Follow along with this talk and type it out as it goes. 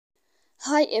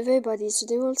Hi everybody,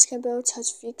 today we'll talk about how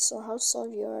to fix or how to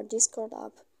solve your Discord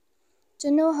app.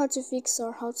 To know how to fix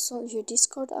or how to solve your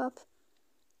Discord app,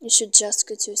 you should just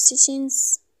go to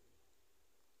settings.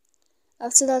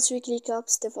 After that, we click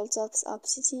apps, default apps, app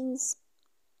settings.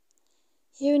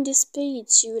 Here in this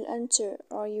page, you will enter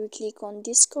or you will click on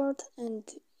Discord and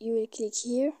you will click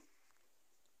here.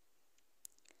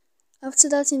 After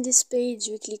that, in this page,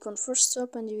 you click on first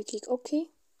stop and you will click OK.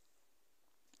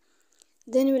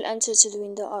 Then you will enter to the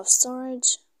window of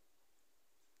storage.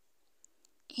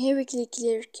 Here we click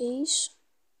clear cache.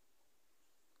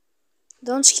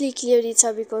 Don't click clear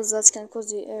data because that can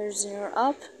cause you errors in your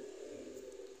app.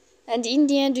 And in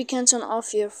the end, you can turn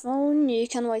off your phone. You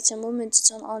can wait a moment to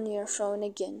turn on your phone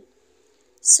again.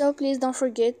 So please don't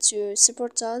forget to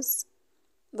support us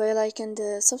by like and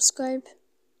subscribe.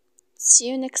 See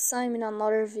you next time in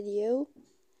another video.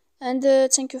 And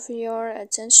thank you for your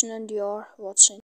attention and your watching.